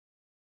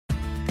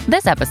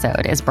This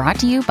episode is brought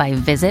to you by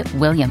Visit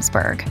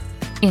Williamsburg.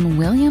 In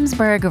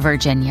Williamsburg,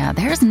 Virginia,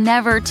 there's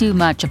never too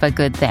much of a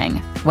good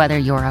thing. Whether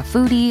you're a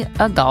foodie,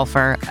 a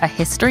golfer, a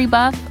history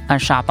buff, a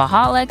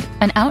shopaholic,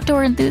 an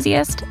outdoor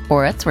enthusiast,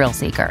 or a thrill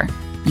seeker,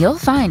 you'll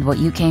find what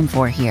you came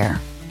for here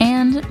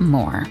and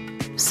more.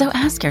 So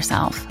ask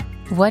yourself,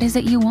 what is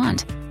it you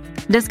want?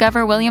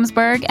 Discover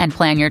Williamsburg and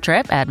plan your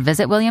trip at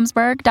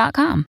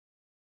visitwilliamsburg.com.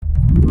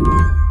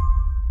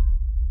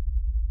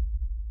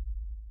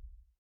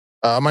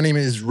 My name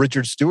is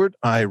Richard Stewart.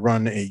 I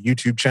run a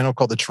YouTube channel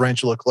called The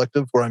Tarantula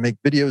Collective, where I make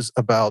videos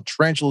about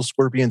tarantulas,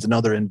 scorpions, and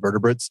other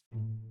invertebrates.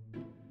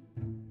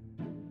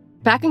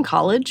 Back in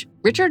college,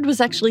 Richard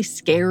was actually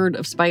scared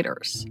of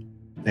spiders.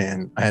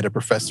 And I had a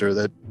professor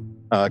that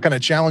kind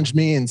of challenged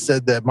me and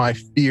said that my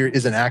fear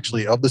isn't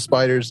actually of the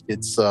spiders.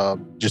 It's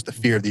just the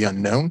fear of the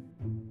unknown.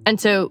 And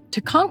so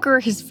to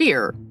conquer his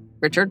fear,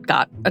 Richard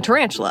got a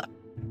tarantula.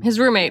 His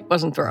roommate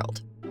wasn't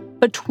thrilled.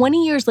 But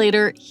 20 years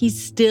later,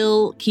 he's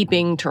still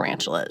keeping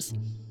tarantulas.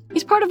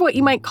 He's part of what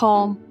you might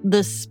call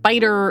the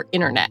spider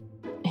internet.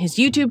 His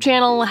YouTube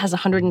channel has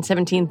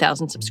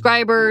 117,000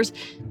 subscribers,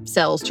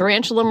 sells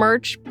tarantula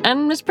merch,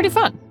 and is pretty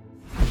fun.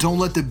 Don't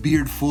let the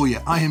beard fool you.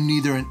 I am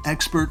neither an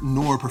expert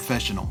nor a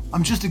professional.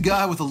 I'm just a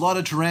guy with a lot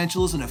of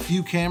tarantulas and a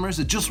few cameras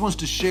that just wants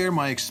to share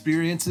my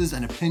experiences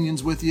and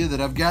opinions with you that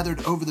I've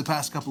gathered over the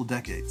past couple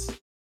decades.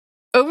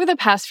 Over the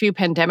past few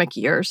pandemic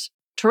years,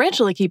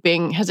 tarantula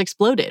keeping has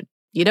exploded.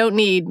 You don't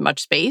need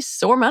much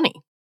space or money.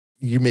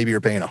 You maybe are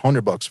paying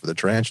 $100 for the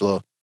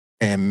tarantula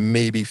and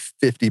maybe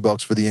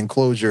 $50 for the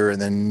enclosure and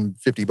then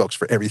 $50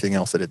 for everything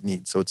else that it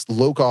needs. So it's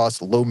low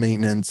cost, low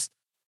maintenance.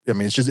 I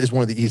mean, it's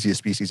one of the easiest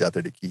species out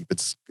there to keep.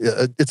 It's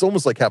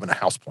almost like having a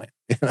houseplant.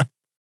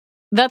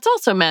 That's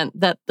also meant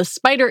that the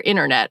spider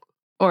internet,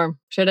 or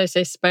should I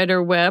say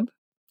spider web?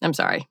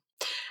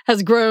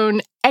 Has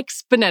grown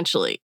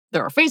exponentially.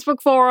 There are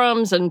Facebook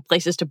forums and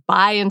places to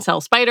buy and sell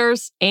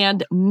spiders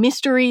and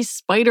mystery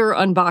spider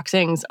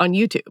unboxings on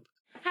YouTube.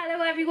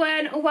 Hello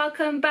everyone,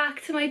 welcome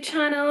back to my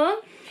channel.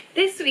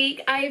 This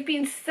week I've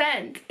been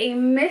sent a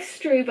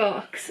mystery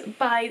box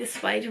by the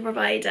spider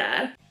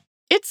provider.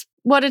 It's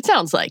what it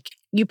sounds like.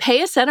 You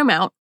pay a set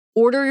amount,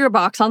 order your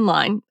box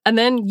online, and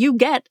then you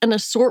get an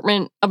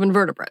assortment of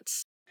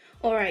invertebrates.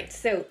 Alright,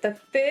 so the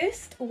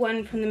first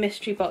one from the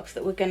mystery box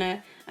that we're going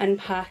to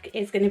unpack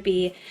is going to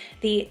be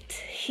the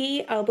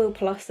T.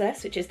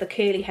 albopolossus, which is the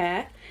curly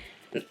hair.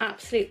 An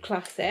absolute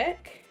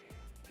classic.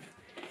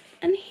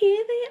 And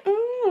here they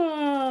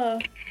are.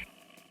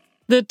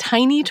 The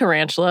tiny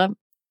tarantula,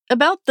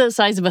 about the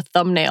size of a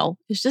thumbnail,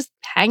 is just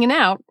hanging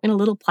out in a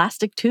little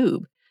plastic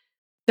tube.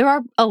 There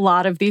are a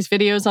lot of these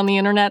videos on the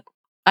internet.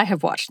 I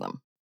have watched them.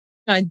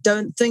 I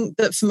don't think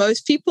that for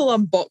most people,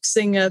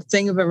 unboxing a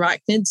thing of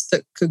arachnids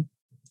that could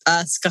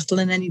scuttle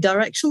in any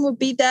direction would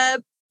be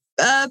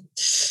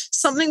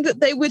something that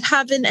they would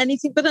have in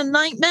anything but a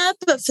nightmare.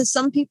 But for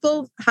some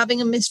people,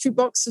 having a mystery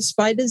box of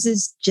spiders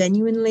is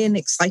genuinely an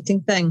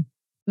exciting thing.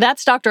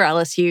 That's Dr.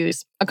 Alice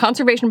Hughes, a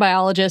conservation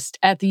biologist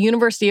at the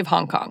University of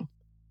Hong Kong.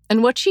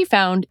 And what she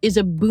found is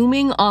a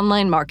booming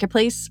online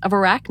marketplace of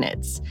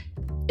arachnids.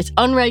 It's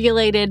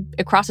unregulated,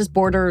 it crosses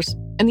borders,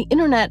 and the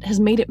internet has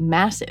made it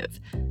massive.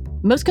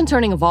 Most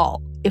concerning of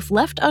all, if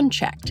left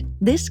unchecked,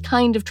 this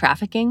kind of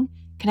trafficking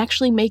can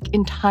actually make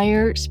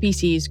entire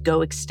species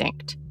go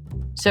extinct.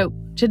 So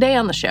today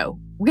on the show,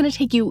 we're going to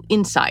take you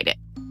inside it.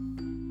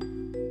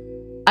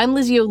 I'm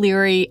Lizzie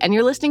O'Leary, and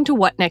you're listening to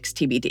What Next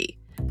TBD,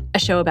 a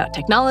show about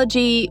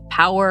technology,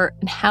 power,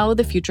 and how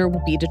the future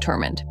will be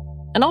determined.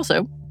 And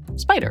also,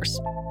 spiders.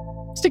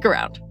 Stick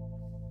around.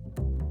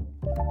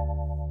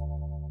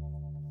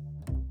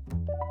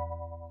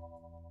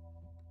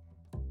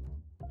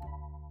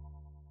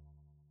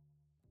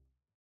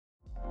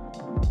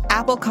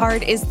 Apple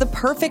Card is the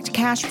perfect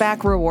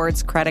cashback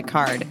rewards credit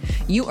card.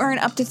 You earn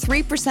up to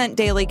 3%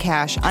 daily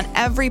cash on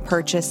every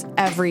purchase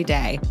every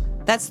day.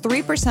 That's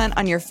 3%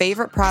 on your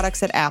favorite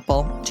products at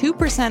Apple,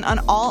 2% on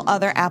all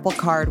other Apple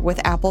Card with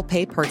Apple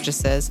Pay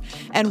purchases,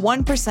 and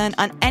 1%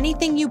 on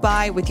anything you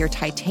buy with your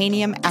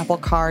titanium Apple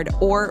Card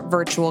or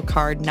virtual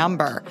card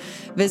number.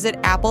 Visit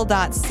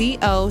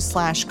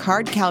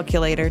apple.co/card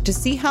calculator to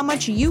see how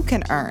much you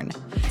can earn.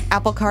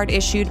 Apple Card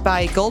issued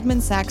by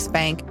Goldman Sachs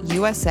Bank,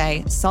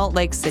 USA, Salt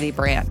Lake City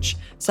branch.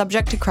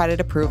 Subject to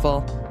credit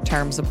approval.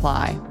 Terms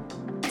apply.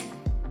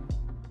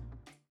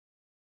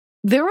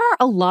 There are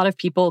a lot of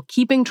people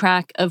keeping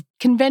track of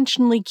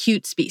conventionally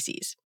cute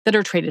species that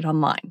are traded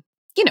online.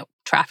 You know,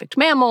 trafficked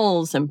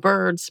mammals and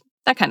birds,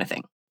 that kind of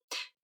thing.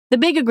 The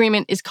big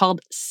agreement is called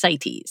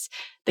CITES,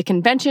 the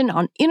Convention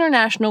on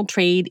International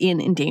Trade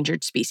in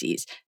Endangered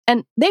Species,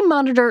 and they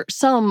monitor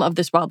some of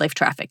this wildlife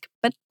traffic,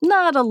 but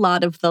not a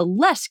lot of the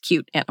less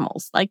cute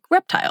animals like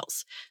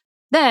reptiles.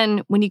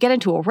 Then, when you get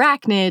into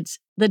arachnids,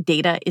 the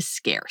data is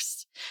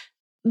scarce.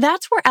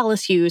 That's where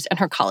Alice Hughes and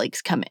her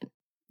colleagues come in.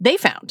 They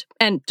found,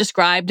 and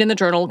described in the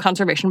journal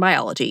Conservation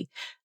Biology,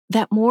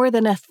 that more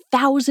than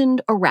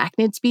 1,000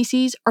 arachnid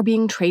species are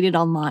being traded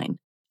online,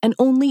 and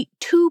only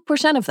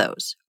 2% of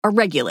those are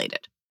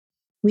regulated.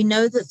 We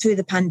know that through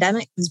the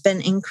pandemic, there's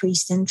been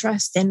increased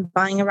interest in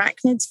buying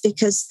arachnids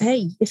because,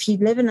 hey, if you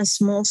live in a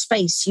small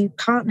space, you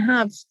can't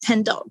have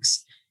 10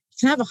 dogs.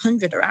 You can have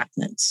 100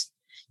 arachnids.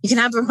 You can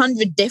have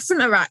 100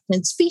 different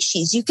arachnid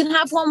species. You can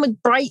have one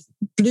with bright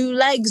blue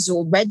legs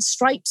or red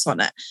stripes on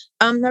it.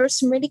 There are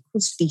some really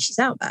cool species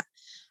out there.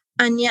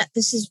 And yet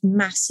this is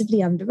massively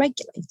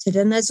underregulated.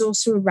 And there's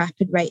also a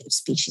rapid rate of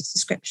species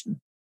description.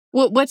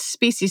 What's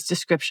species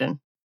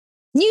description?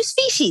 New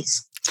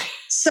species.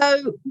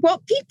 So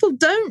what people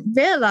don't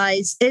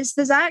realize is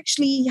there's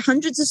actually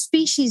hundreds of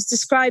species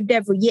described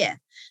every year.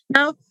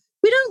 Now,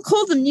 we don't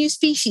call them new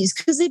species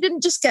because they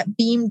didn't just get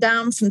beamed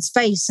down from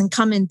space and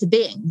come into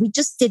being. We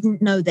just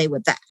didn't know they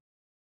were there.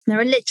 There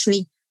are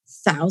literally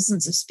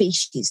thousands of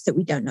species that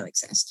we don't know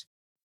exist.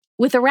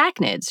 With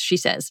arachnids, she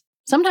says,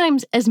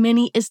 sometimes as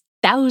many as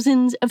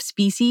thousands of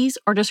species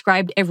are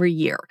described every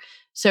year.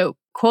 So,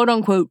 quote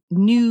unquote,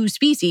 new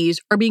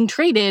species are being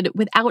traded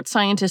without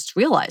scientists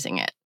realizing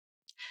it.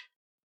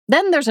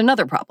 Then there's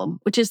another problem,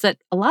 which is that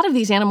a lot of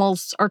these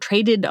animals are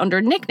traded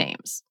under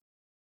nicknames.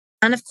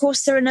 And of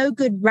course, there are no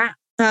good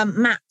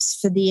maps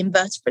for the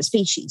invertebrate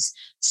species.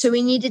 So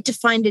we needed to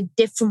find a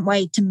different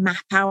way to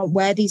map out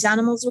where these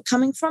animals were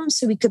coming from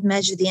so we could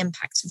measure the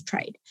impacts of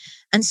trade.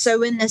 And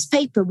so in this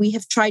paper, we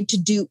have tried to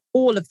do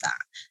all of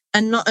that.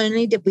 And not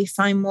only did we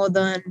find more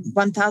than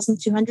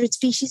 1,200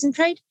 species in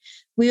trade,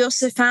 we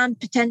also found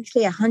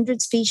potentially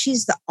 100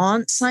 species that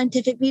aren't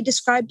scientifically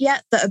described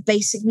yet that are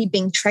basically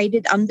being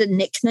traded under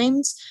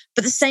nicknames,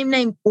 but the same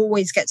name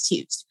always gets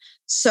used.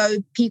 So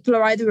people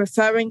are either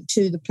referring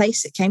to the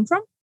place it came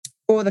from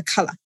or the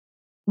color.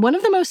 One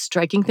of the most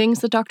striking things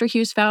that Dr.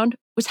 Hughes found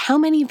was how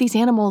many of these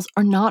animals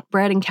are not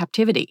bred in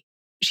captivity.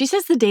 She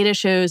says the data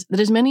shows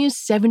that as many as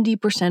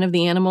 70% of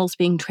the animals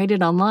being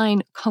traded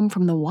online come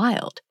from the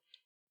wild.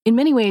 In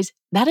many ways,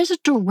 that is a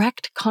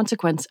direct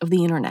consequence of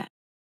the internet.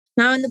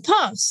 Now, in the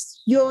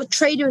past, your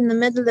trader in the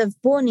middle of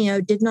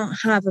Borneo did not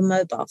have a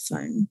mobile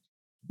phone.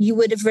 You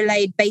would have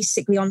relayed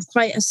basically on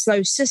quite a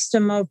slow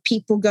system of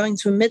people going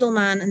to a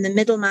middleman and the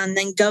middleman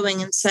then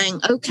going and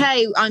saying,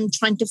 okay, I'm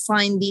trying to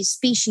find these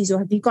species, or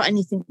have you got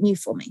anything new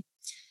for me?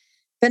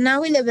 But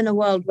now we live in a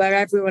world where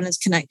everyone is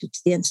connected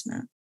to the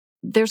internet.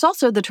 There's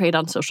also the trade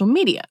on social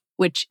media,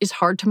 which is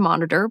hard to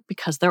monitor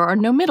because there are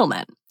no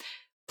middlemen.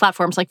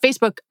 Platforms like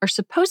Facebook are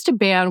supposed to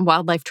ban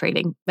wildlife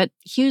trading, but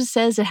Hughes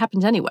says it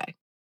happens anyway.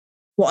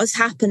 What has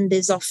happened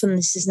is often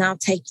this is now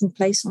taking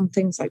place on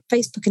things like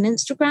Facebook and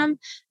Instagram,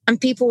 and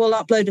people will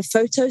upload a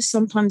photo,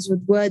 sometimes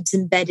with words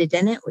embedded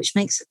in it, which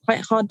makes it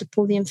quite hard to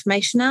pull the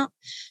information out.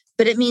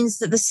 But it means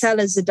that the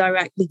sellers are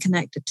directly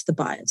connected to the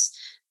buyers,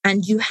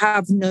 and you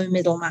have no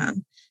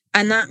middleman.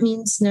 And that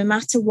means no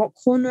matter what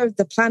corner of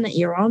the planet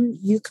you're on,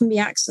 you can be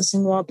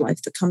accessing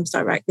wildlife that comes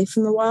directly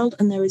from the wild,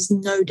 and there is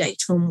no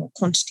data on what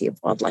quantity of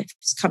wildlife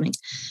is coming.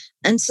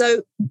 And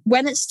so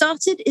when it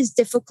started is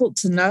difficult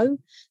to know,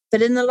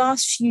 but in the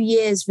last few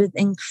years with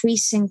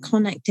increasing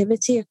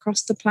connectivity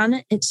across the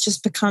planet, it's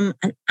just become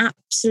an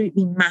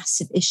absolutely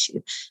massive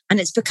issue. And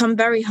it's become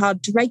very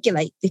hard to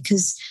regulate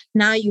because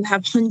now you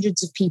have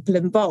hundreds of people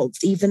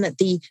involved, even at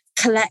the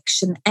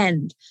collection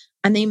end.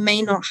 And they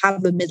may not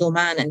have a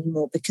middleman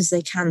anymore because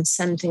they can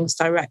send things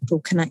direct or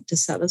connect to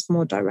sellers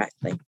more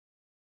directly.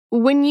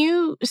 When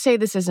you say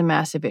this is a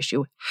massive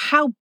issue,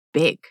 how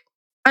big?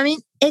 I mean,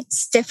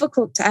 it's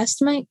difficult to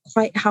estimate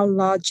quite how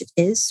large it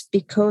is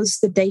because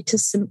the data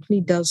simply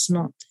does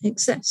not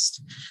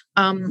exist.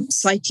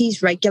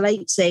 CITES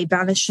regulates a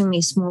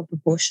vanishingly small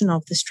proportion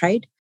of this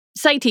trade.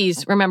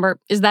 CITES, remember,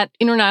 is that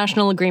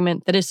international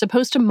agreement that is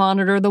supposed to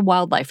monitor the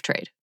wildlife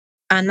trade.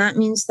 And that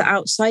means that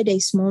outside a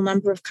small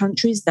number of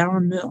countries, there are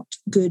not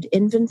good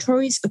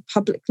inventories of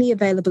publicly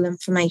available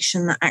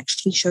information that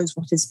actually shows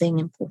what is being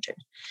imported.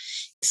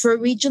 For a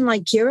region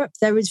like Europe,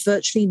 there is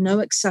virtually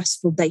no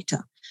accessible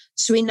data.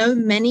 So we know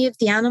many of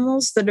the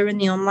animals that are in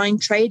the online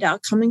trade are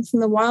coming from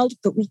the wild,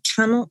 but we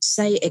cannot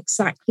say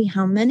exactly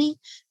how many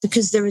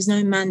because there is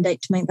no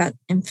mandate to make that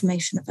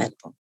information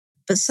available.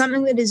 But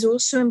something that is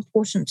also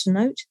important to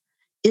note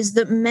is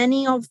that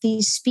many of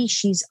these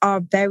species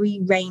are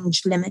very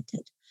range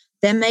limited.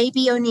 There may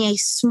be only a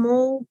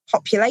small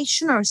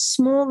population or a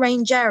small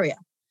range area.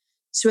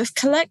 So if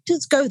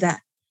collectors go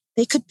there,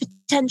 they could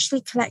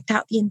potentially collect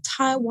out the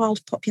entire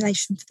wild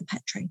population for the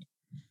pet trade.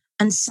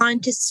 And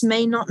scientists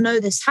may not know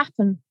this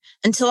happened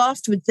until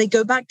afterwards they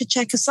go back to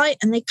check a site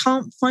and they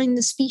can't find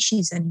the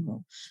species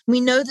anymore.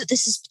 We know that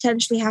this has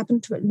potentially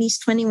happened to at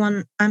least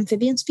 21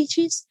 amphibian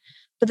species,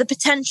 but the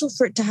potential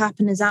for it to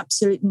happen is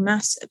absolutely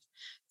massive.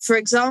 For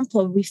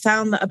example, we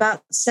found that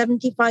about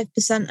 75%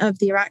 of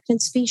the arachnid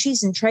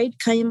species in trade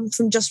came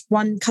from just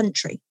one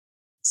country.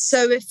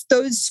 So if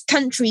those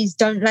countries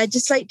don't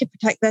legislate to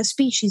protect their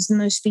species, then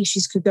those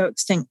species could go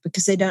extinct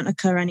because they don't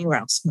occur anywhere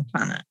else on the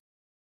planet.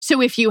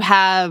 So if you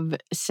have,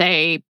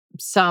 say,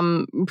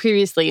 some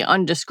previously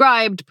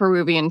undescribed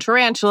Peruvian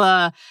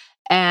tarantula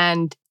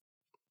and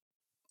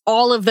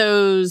all of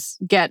those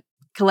get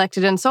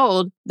collected and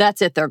sold,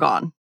 that's it, they're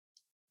gone.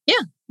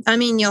 Yeah. I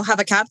mean, you'll have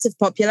a captive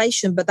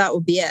population, but that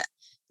will be it.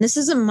 This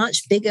is a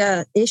much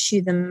bigger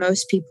issue than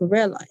most people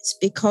realize,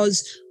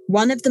 because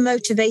one of the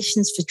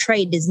motivations for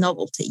trade is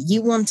novelty.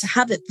 You want to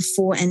have it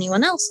before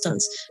anyone else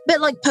does. A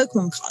bit like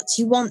Pokemon cards.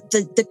 You want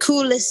the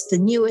coolest, the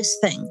newest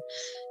thing.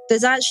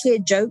 There's actually a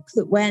joke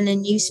that when a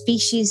new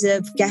species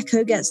of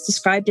gecko gets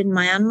described in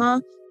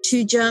Myanmar,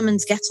 2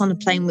 Germans get on a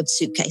plane with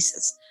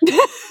suitcases.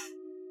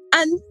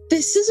 And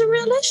this is a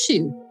real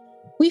issue.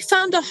 We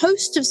found a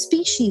host of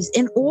species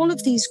in all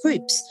of these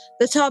groups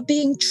that are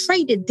being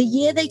traded the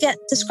year they get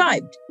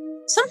described.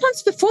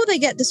 Sometimes before they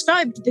get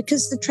described,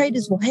 because the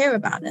traders will hear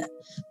about it.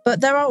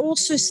 But there are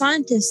also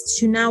scientists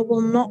who now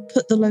will not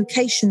put the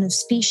location of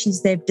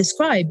species they've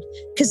described,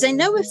 because they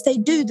know if they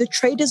do, the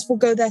traders will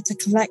go there to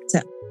collect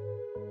it.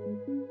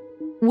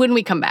 When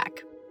we come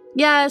back,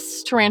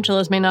 yes,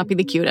 tarantulas may not be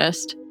the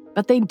cutest,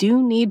 but they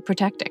do need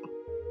protecting.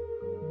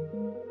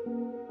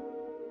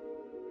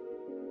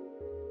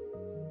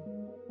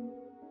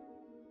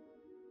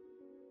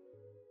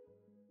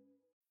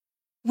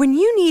 When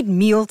you need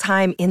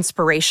mealtime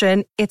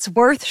inspiration, it's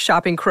worth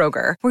shopping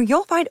Kroger, where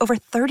you'll find over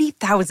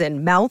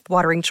 30,000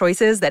 mouth-watering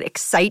choices that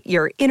excite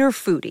your inner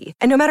foodie.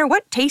 And no matter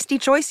what tasty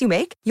choice you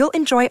make, you'll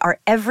enjoy our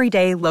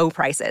everyday low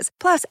prices,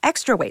 plus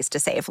extra ways to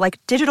save,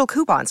 like digital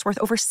coupons worth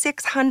over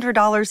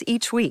 $600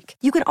 each week.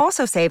 You can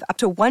also save up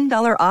to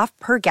 $1 off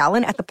per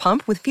gallon at the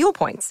pump with fuel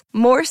points.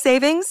 More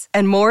savings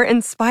and more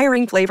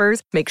inspiring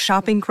flavors make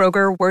shopping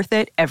Kroger worth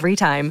it every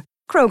time.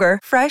 Kroger,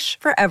 fresh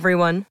for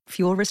everyone.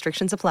 Fuel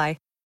restrictions apply.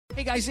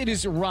 Hey guys, it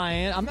is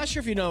Ryan. I'm not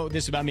sure if you know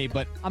this about me,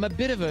 but I'm a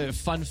bit of a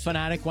fun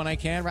fanatic when I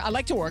can. I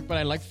like to work, but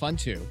I like fun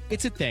too.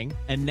 It's a thing.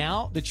 And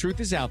now the truth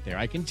is out there.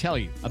 I can tell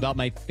you about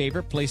my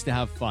favorite place to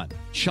have fun.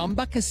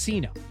 Chumba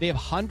Casino. They have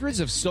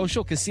hundreds of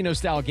social casino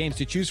style games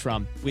to choose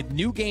from with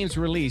new games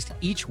released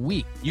each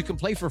week. You can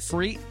play for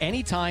free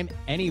anytime,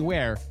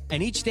 anywhere.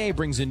 And each day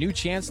brings a new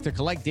chance to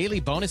collect daily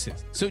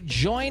bonuses. So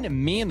join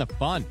me in the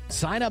fun.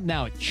 Sign up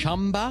now at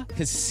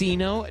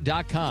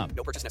ChumbaCasino.com.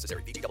 No purchase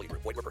necessary. VGW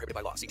Group. Void where prohibited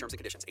by law. See terms and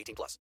conditions.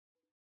 18+.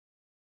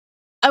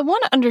 I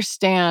want to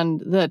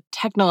understand the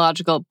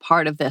technological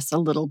part of this a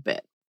little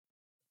bit.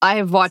 I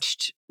have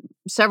watched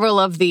several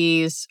of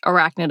these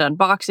arachnid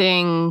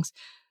unboxings,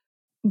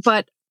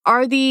 but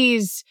are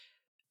these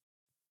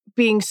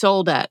being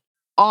sold at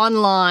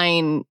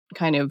online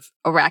kind of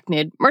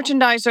arachnid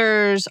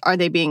merchandisers? Are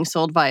they being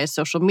sold via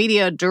social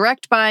media,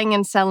 direct buying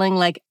and selling?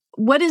 Like,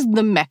 what is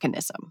the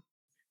mechanism?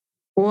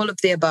 All of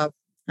the above.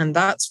 And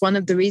that's one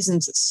of the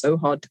reasons it's so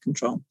hard to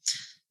control.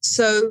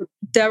 So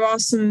there are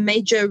some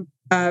major,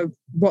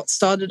 what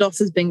started off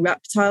as being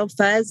reptile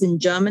fairs in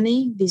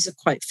Germany. These are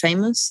quite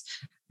famous.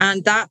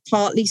 And that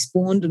partly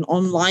spawned an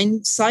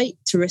online site,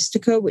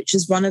 Touristica, which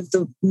is one of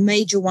the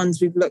major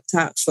ones we've looked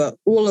at for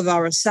all of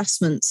our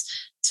assessments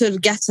to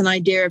get an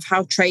idea of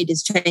how trade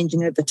is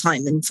changing over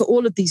time. And for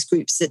all of these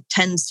groups, it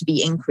tends to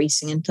be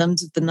increasing in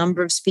terms of the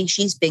number of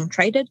species being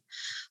traded.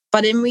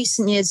 But in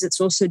recent years,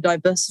 it's also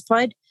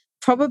diversified,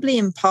 probably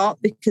in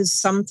part because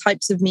some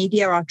types of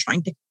media are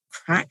trying to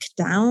crack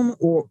down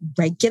or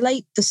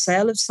regulate the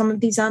sale of some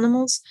of these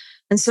animals.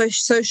 And so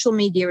social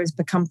media has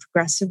become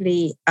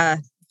progressively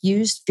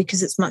used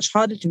because it's much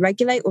harder to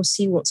regulate or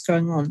see what's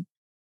going on.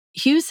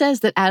 Hughes says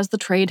that as the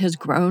trade has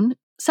grown,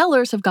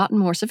 sellers have gotten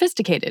more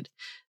sophisticated.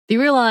 They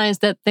realize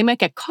that they might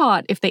get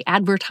caught if they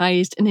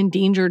advertised an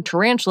endangered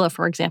tarantula,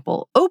 for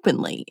example,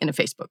 openly in a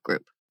Facebook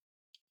group.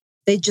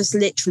 They just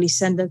literally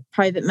send a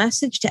private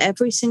message to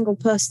every single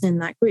person in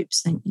that group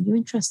saying, "Are you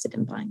interested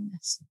in buying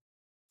this?"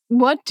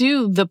 What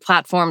do the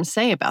platforms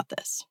say about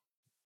this?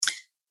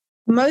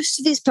 Most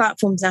of these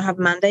platforms now have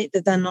a mandate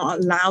that they're not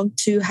allowed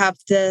to have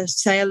the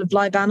sale of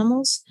live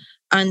animals.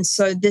 And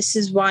so this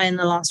is why in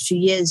the last few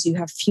years, you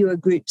have fewer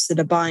groups that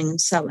are buying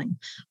and selling.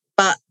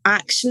 But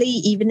actually,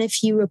 even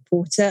if you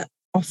report it,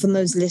 often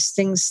those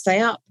listings stay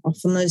up.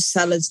 Often those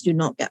sellers do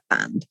not get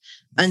banned.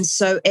 And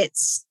so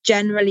it's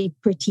generally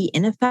pretty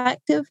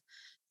ineffective.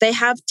 They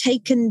have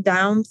taken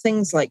down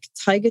things like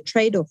tiger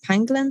trade or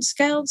pangolin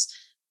scales,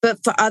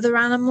 but for other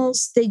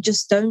animals, they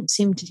just don't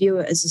seem to view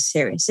it as a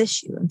serious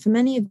issue. And for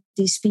many of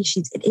these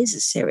species, it is a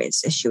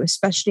serious issue,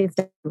 especially if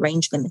they're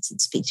range-limited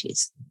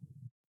species.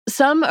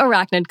 Some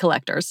arachnid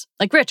collectors,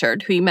 like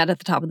Richard, who you met at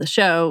the top of the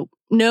show,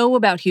 know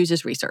about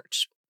Hughes's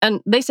research.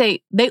 And they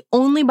say they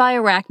only buy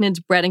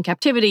arachnids bred in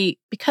captivity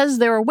because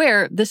they're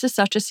aware this is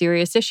such a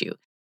serious issue.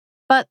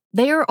 But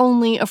they are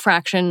only a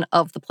fraction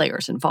of the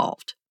players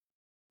involved.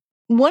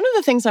 One of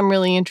the things I'm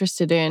really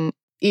interested in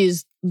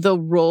is the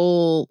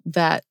role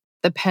that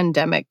the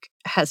pandemic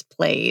has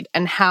played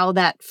and how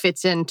that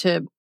fits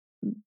into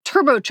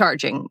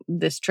turbocharging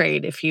this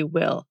trade, if you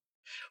will.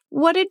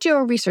 What did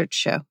your research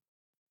show?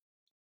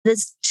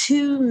 There's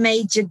two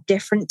major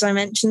different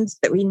dimensions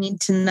that we need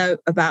to know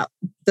about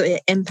the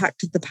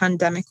impact of the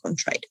pandemic on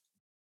trade.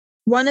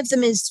 One of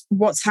them is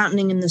what's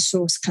happening in the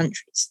source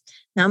countries.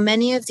 Now,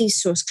 many of these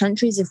source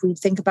countries, if we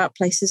think about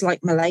places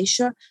like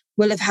Malaysia,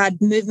 will have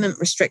had movement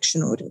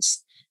restriction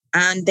orders.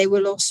 And they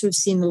will also have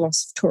seen the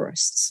loss of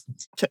tourists.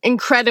 So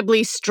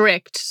incredibly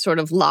strict sort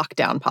of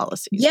lockdown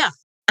policies. Yeah.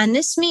 And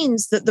this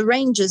means that the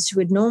rangers who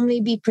would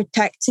normally be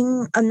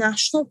protecting a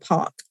national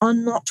park are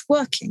not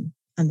working,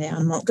 and they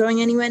are not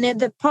going anywhere near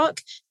the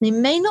park. They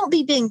may not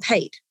be being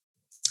paid.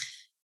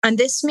 And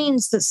this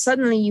means that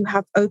suddenly you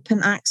have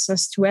open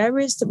access to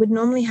areas that would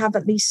normally have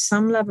at least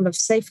some level of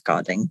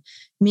safeguarding,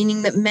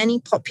 meaning that many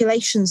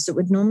populations that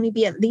would normally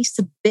be at least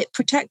a bit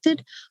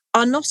protected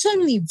are not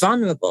only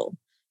vulnerable,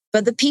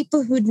 but the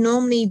people who would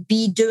normally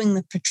be doing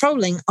the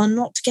patrolling are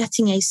not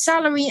getting a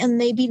salary and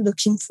may be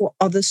looking for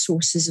other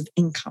sources of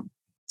income.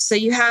 So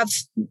you have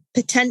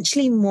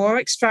potentially more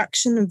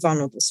extraction of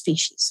vulnerable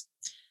species.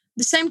 At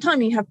the same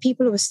time, you have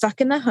people who are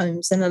stuck in their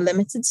homes in a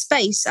limited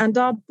space and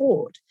are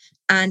bored.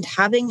 And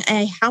having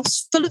a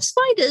house full of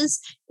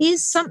spiders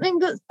is something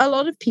that a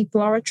lot of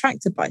people are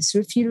attracted by. So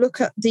if you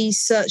look at the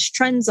search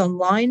trends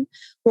online,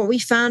 what we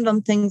found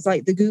on things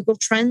like the Google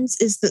Trends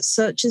is that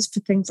searches for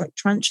things like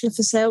tarantula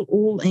for sale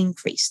all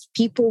increased.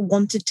 People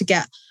wanted to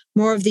get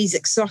more of these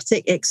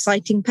exotic,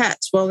 exciting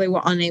pets while they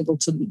were unable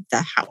to leave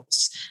their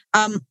house.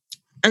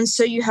 And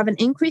so you have an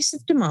increase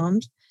of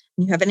demand,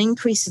 you have an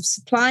increase of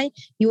supply.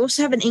 You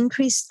also have an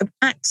increase of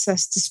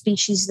access to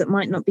species that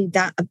might not be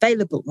that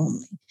available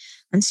normally.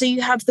 And so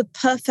you have the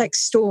perfect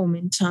storm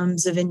in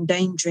terms of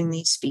endangering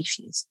these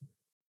species.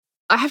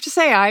 I have to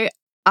say,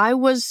 I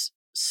was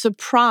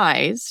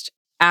surprised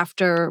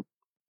after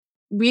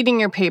reading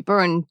your paper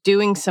and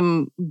doing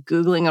some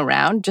Googling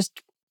around,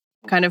 just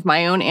kind of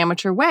my own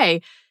amateur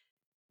way,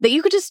 that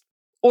you could just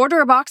order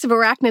a box of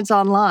arachnids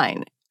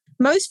online.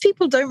 Most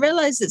people don't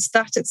realize it's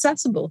that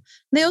accessible.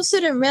 They also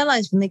don't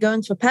realize when they go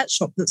into a pet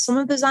shop that some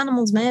of those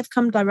animals may have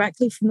come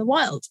directly from the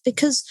wild,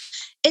 because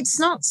it's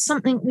not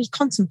something we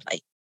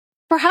contemplate.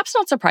 Perhaps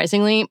not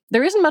surprisingly,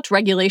 there isn't much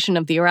regulation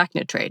of the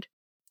arachnid trade.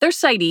 There's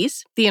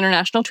CITES, the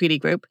International Treaty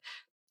Group.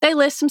 They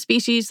list some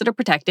species that are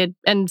protected,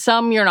 and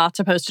some you're not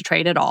supposed to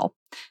trade at all.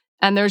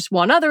 And there's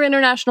one other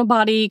international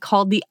body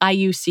called the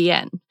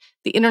IUCN,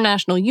 the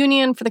International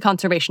Union for the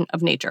Conservation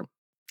of Nature.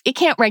 It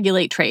can't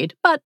regulate trade,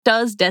 but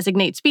does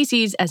designate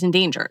species as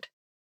endangered.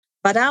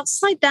 But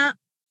outside that,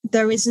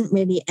 there isn't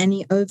really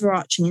any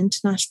overarching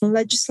international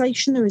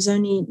legislation. There is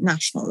only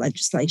national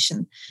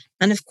legislation.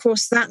 And of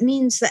course, that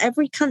means that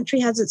every country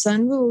has its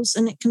own rules,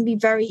 and it can be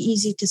very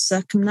easy to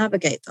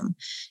circumnavigate them,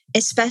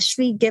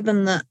 especially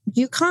given that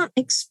you can't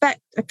expect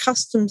a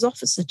customs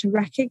officer to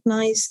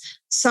recognize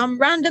some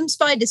random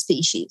spider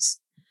species.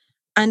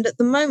 And at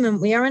the moment,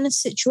 we are in a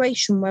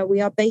situation where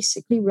we are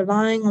basically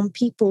relying on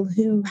people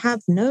who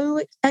have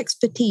no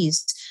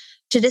expertise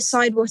to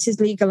decide what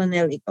is legal and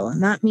illegal.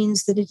 And that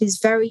means that it is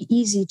very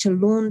easy to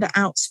launder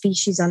out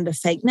species under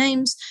fake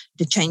names,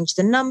 to change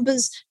the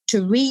numbers,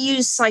 to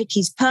reuse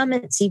CITES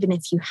permits, even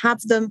if you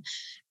have them.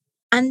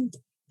 And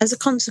as a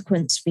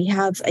consequence, we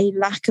have a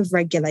lack of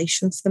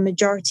regulation for the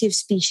majority of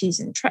species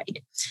in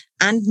trade.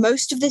 And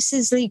most of this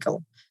is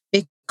legal.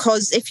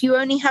 Because if you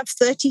only have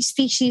 30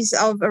 species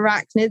of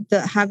arachnid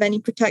that have any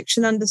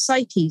protection under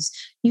CITES,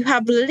 you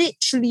have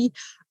literally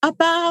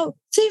about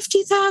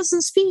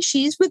 50,000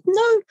 species with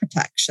no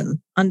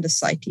protection under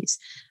CITES.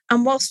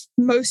 And whilst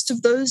most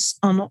of those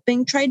are not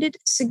being traded, a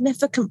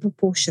significant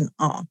proportion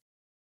are.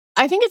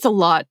 I think it's a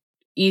lot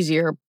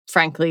easier,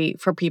 frankly,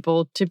 for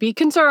people to be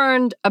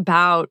concerned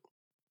about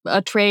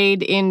a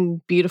trade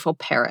in beautiful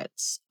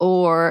parrots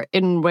or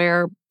in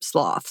rare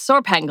sloths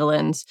or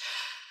pangolins.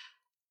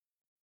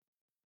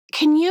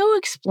 Can you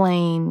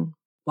explain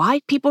why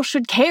people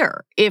should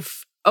care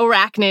if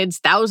arachnids,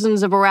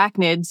 thousands of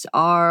arachnids,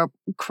 are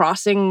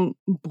crossing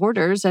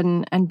borders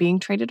and being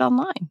traded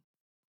online?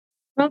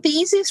 Well, the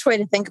easiest way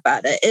to think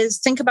about it is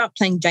think about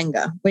playing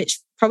Jenga, which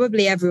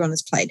probably everyone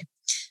has played.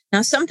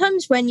 Now,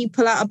 sometimes when you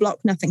pull out a block,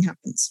 nothing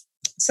happens.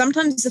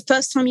 Sometimes the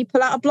first time you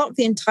pull out a block,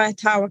 the entire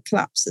tower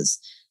collapses.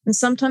 And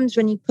sometimes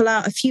when you pull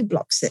out a few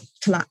blocks, it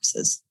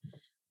collapses.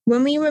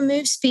 When we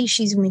remove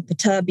species and we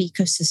perturb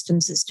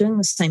ecosystems, it's doing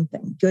the same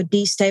thing. You're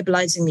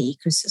destabilizing the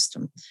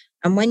ecosystem.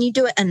 And when you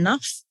do it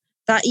enough,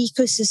 that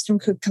ecosystem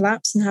could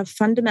collapse and have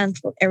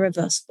fundamental,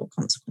 irreversible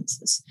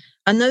consequences.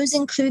 And those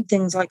include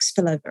things like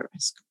spillover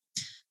risk.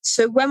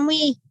 So when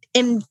we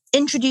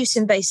introduce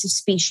invasive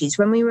species,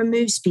 when we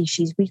remove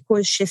species, we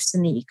cause shifts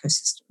in the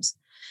ecosystems.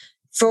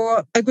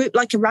 For a group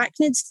like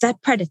arachnids, they're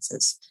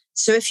predators.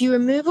 So if you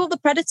remove all the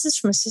predators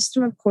from a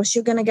system, of course,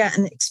 you're going to get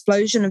an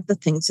explosion of the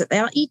things that they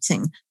are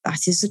eating.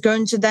 That is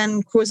going to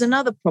then cause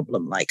another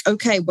problem. Like,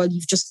 okay, well,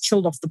 you've just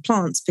killed off the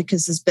plants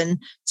because there's been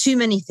too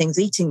many things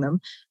eating them.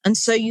 And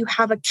so you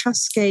have a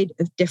cascade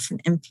of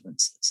different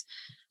influences.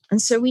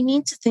 And so we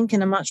need to think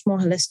in a much more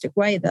holistic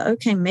way that,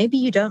 okay, maybe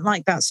you don't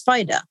like that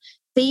spider,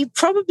 but you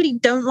probably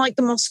don't like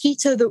the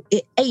mosquito that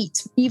it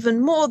ate even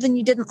more than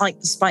you didn't like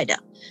the spider.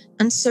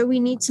 And so we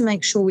need to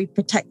make sure we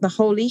protect the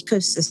whole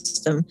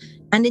ecosystem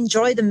and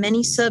enjoy the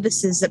many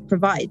services it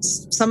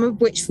provides, some of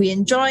which we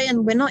enjoy,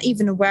 and we're not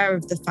even aware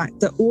of the fact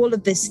that all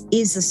of this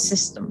is a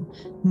system.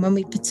 And when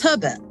we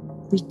perturb it,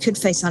 we could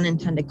face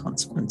unintended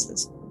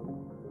consequences.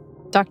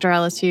 Dr.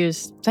 Alice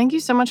Hughes, thank you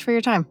so much for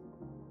your time.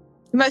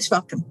 You're most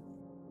welcome.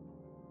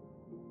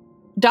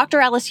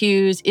 Dr. Alice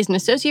Hughes is an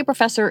associate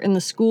professor in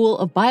the School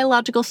of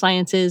Biological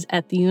Sciences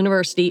at the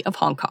University of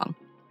Hong Kong.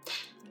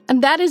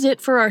 And that is it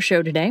for our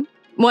show today.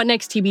 What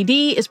Next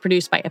TBD is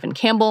produced by Evan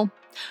Campbell.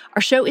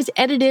 Our show is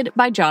edited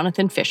by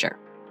Jonathan Fisher.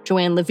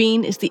 Joanne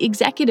Levine is the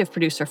executive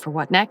producer for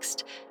What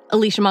Next.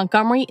 Alicia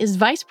Montgomery is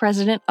vice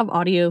president of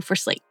audio for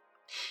Slate.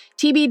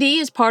 TBD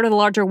is part of the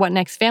larger What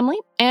Next family,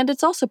 and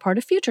it's also part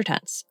of Future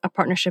Tense, a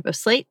partnership of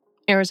Slate,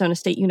 Arizona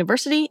State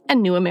University,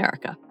 and New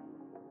America.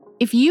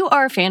 If you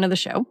are a fan of the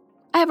show,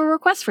 I have a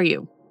request for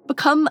you.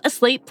 Become a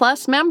Slate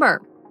Plus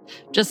member.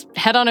 Just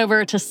head on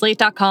over to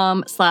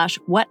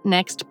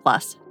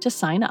slate.com/whatnextplus to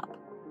sign up.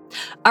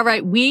 All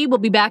right, we will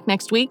be back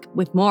next week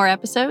with more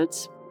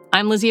episodes.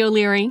 I'm Lizzie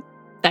O'Leary.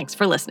 Thanks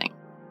for listening.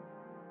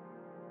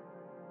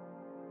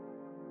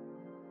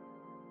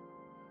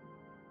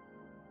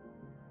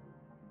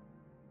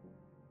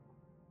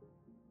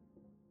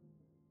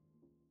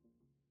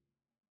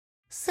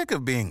 Sick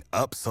of being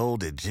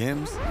upsold at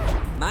gyms?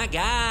 My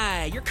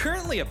guy, you're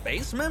currently a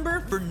base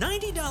member? For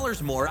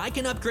 $90 more, I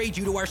can upgrade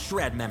you to our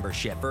Shred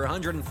membership. For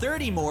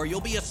 $130 more,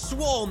 you'll be a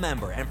Swole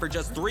member. And for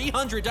just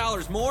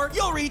 $300 more,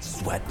 you'll reach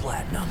Sweat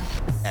Platinum.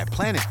 At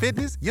Planet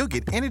Fitness, you'll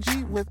get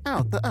energy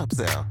without the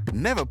upsell.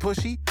 Never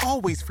pushy,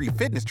 always free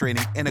fitness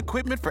training and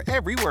equipment for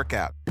every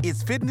workout.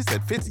 It's fitness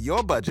that fits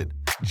your budget.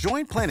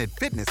 Join Planet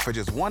Fitness for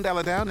just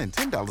 $1 down and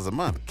 $10 a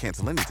month.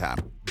 Cancel anytime.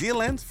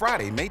 Deal ends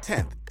Friday, May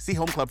 10th. See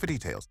Home Club for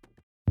details.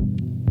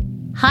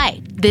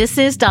 Hi, this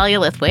is Dahlia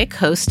Lithwick,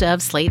 host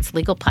of Slate's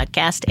legal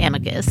podcast,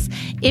 Amicus.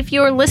 If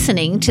you're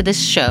listening to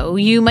this show,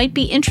 you might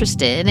be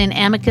interested in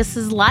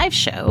Amicus's live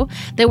show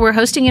that we're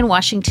hosting in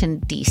Washington,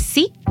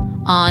 D.C.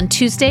 on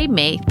Tuesday,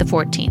 May the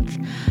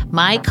 14th.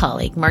 My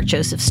colleague, Mark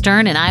Joseph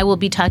Stern, and I will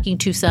be talking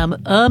to some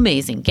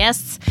amazing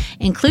guests,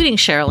 including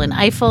Sherrilyn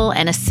Ifill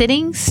and a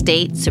sitting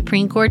state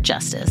Supreme Court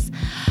justice,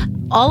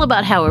 all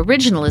about how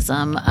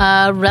originalism,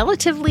 a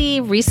relatively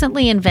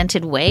recently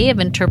invented way of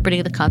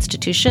interpreting the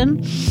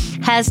Constitution,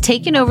 has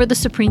taken over the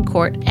Supreme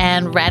Court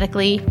and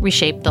radically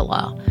reshaped the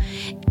law.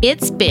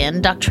 It's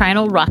been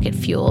doctrinal rocket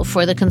fuel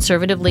for the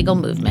conservative legal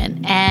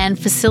movement and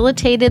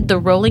facilitated the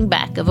rolling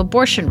back of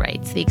abortion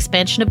rights, the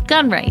expansion of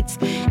gun rights,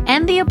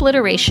 and the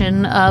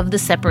obliteration of the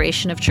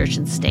separation of church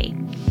and state.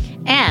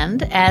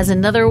 And as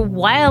another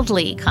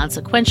wildly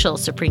consequential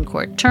Supreme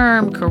Court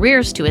term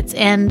careers to its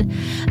end,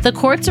 the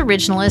court's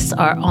originalists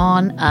are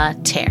on a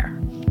tear.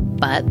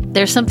 But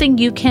there's something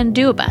you can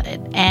do about it,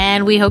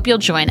 and we hope you'll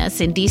join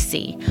us in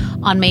D.C.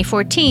 on May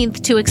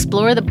 14th to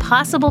explore the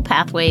possible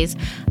pathways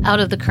out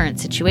of the current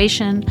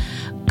situation.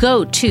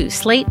 Go to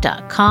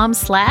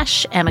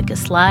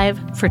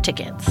slate.com/amicuslive for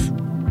tickets.